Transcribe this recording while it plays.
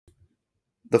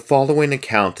The following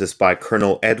account is by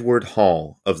Colonel Edward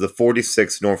Hall of the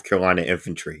 46th North Carolina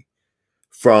Infantry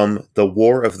from The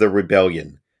War of the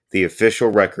Rebellion, the official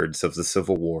records of the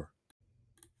Civil War.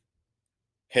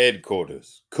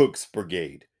 Headquarters, Cook's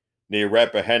Brigade, near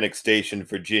Rappahannock Station,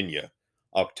 Virginia,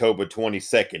 October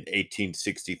 22nd,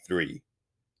 1863.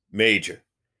 Major,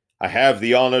 I have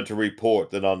the honor to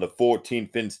report that on the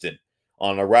 14th instant,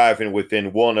 on arriving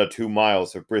within 1 or 2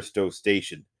 miles of Bristow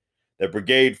Station, the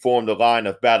brigade formed a line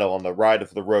of battle on the right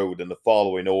of the road in the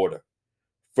following order.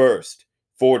 First,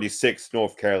 46th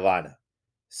North Carolina.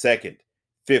 Second,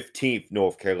 15th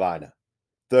North Carolina.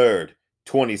 Third,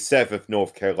 27th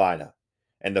North Carolina.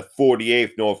 And the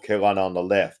 48th North Carolina on the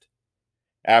left.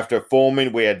 After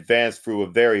forming, we advanced through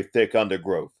a very thick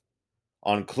undergrowth.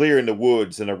 On clearing the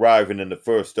woods and arriving in the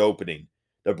first opening,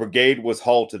 the brigade was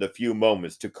halted a few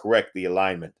moments to correct the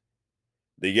alignment.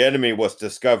 The enemy was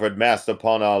discovered massed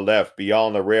upon our left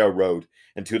beyond the railroad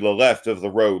and to the left of the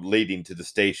road leading to the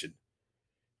station.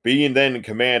 Being then in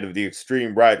command of the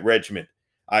extreme right regiment,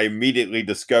 I immediately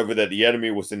discovered that the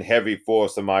enemy was in heavy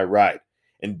force on my right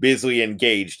and busily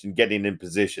engaged in getting in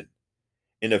position.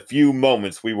 In a few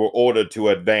moments we were ordered to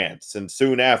advance, and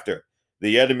soon after,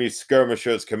 the enemy's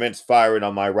skirmishers commenced firing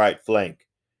on my right flank.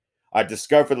 I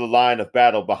discovered the line of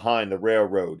battle behind the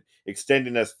railroad,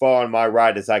 extending as far on my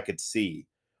right as I could see.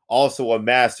 Also a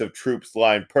mass of troops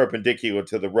lying perpendicular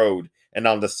to the road and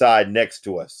on the side next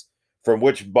to us, from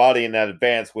which body in that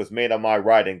advance was made on my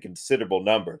right in considerable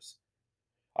numbers.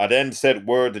 I then sent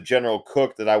word to General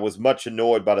Cook that I was much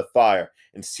annoyed by the fire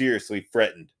and seriously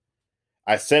threatened.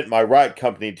 I sent my right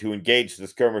company to engage the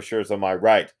skirmishers on my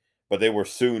right, but they were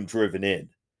soon driven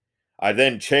in. I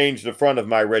then changed the front of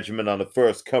my regiment on the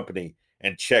first company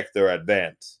and checked their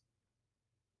advance.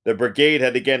 The brigade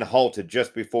had again halted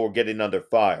just before getting under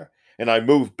fire, and I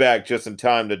moved back just in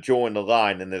time to join the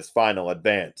line in this final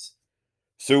advance.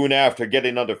 Soon after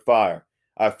getting under fire,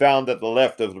 I found that the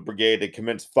left of the brigade had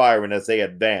commenced firing as they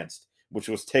advanced, which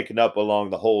was taken up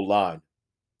along the whole line.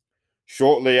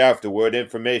 Shortly afterward,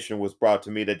 information was brought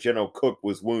to me that General Cook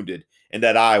was wounded and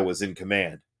that I was in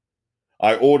command.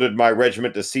 I ordered my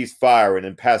regiment to cease firing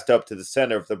and passed up to the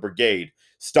center of the brigade,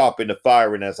 stopping the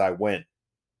firing as I went.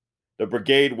 The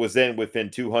brigade was then within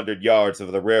 200 yards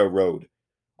of the railroad.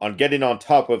 On getting on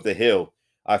top of the hill,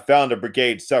 I found the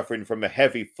brigade suffering from a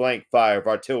heavy flank fire of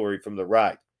artillery from the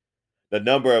right. The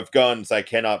number of guns I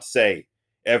cannot say,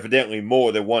 evidently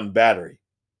more than one battery.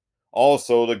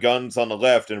 Also, the guns on the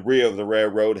left and rear of the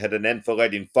railroad had an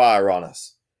enfilading fire on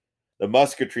us. The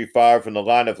musketry fire from the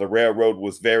line of the railroad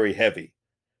was very heavy.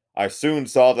 I soon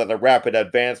saw that a rapid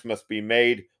advance must be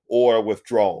made or a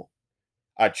withdrawal.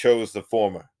 I chose the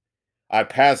former. I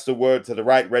passed the word to the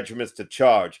right regiments to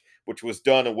charge, which was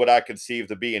done in what I conceived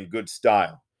to be in good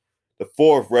style. The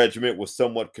 4th Regiment was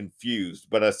somewhat confused,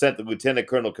 but I sent the lieutenant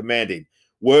colonel commanding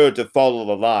word to follow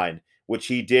the line, which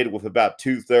he did with about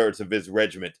 2/3 of his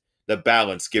regiment, the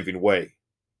balance giving way.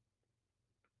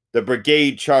 The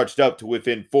brigade charged up to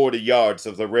within 40 yards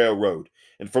of the railroad,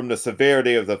 and from the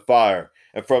severity of the fire,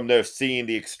 and from their seeing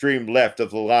the extreme left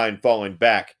of the line falling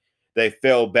back, they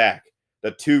fell back, the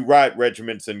 2 right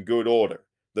regiments in good order,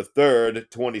 the 3rd,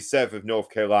 27th North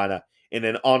Carolina, in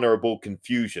an honorable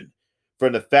confusion,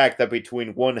 from the fact that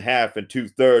between 1/2 and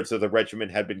 2/3 of the regiment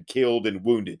had been killed and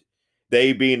wounded,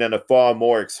 they being in a far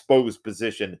more exposed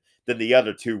position than the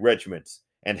other 2 regiments,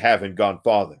 and having gone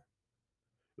farther.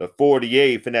 The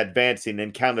 48th, in advancing,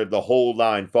 encountered the whole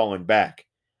line falling back.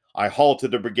 I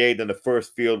halted the brigade in the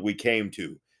first field we came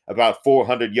to, about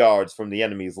 400 yards from the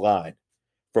enemy's line,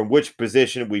 from which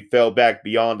position we fell back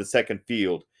beyond the second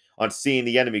field on seeing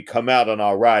the enemy come out on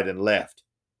our right and left.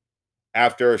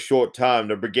 After a short time,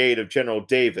 the brigade of General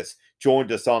Davis joined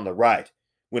us on the right,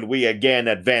 when we again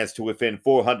advanced to within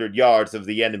 400 yards of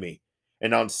the enemy,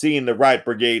 and on seeing the right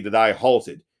brigade that I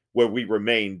halted, where we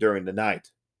remained during the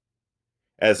night.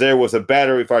 As there was a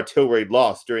battery of artillery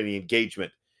lost during the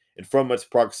engagement, and from its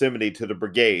proximity to the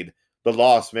brigade, the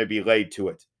loss may be laid to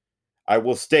it. I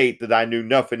will state that I knew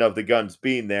nothing of the guns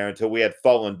being there until we had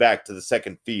fallen back to the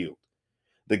second field.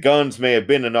 The guns may have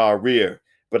been in our rear,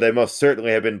 but they must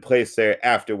certainly have been placed there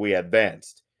after we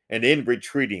advanced, and in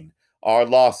retreating, our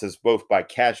losses, both by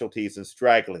casualties and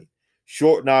straggling,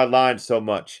 shortened our line so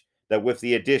much that with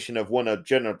the addition of one of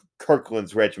General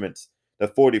Kirkland's regiments, the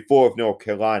 44th North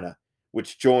Carolina,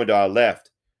 which joined our left,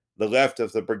 the left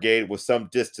of the brigade was some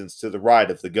distance to the right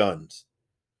of the guns.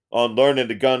 On learning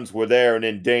the guns were there and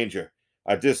in danger,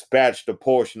 I dispatched a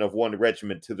portion of one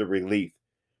regiment to the relief,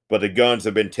 but the guns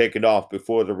had been taken off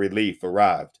before the relief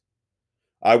arrived.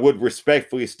 I would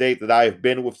respectfully state that I have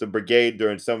been with the brigade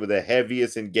during some of the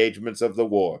heaviest engagements of the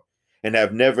war, and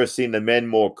have never seen the men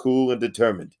more cool and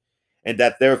determined, and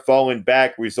that their falling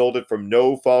back resulted from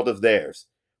no fault of theirs,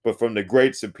 but from the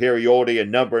great superiority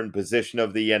in number and position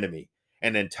of the enemy,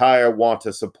 and entire want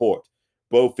of support,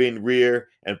 both in rear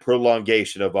and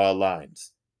prolongation of our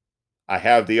lines. I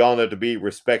have the honor to be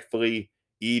respectfully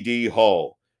E.D.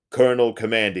 Hall, Colonel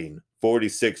commanding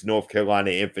 46th North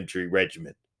Carolina Infantry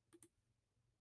Regiment.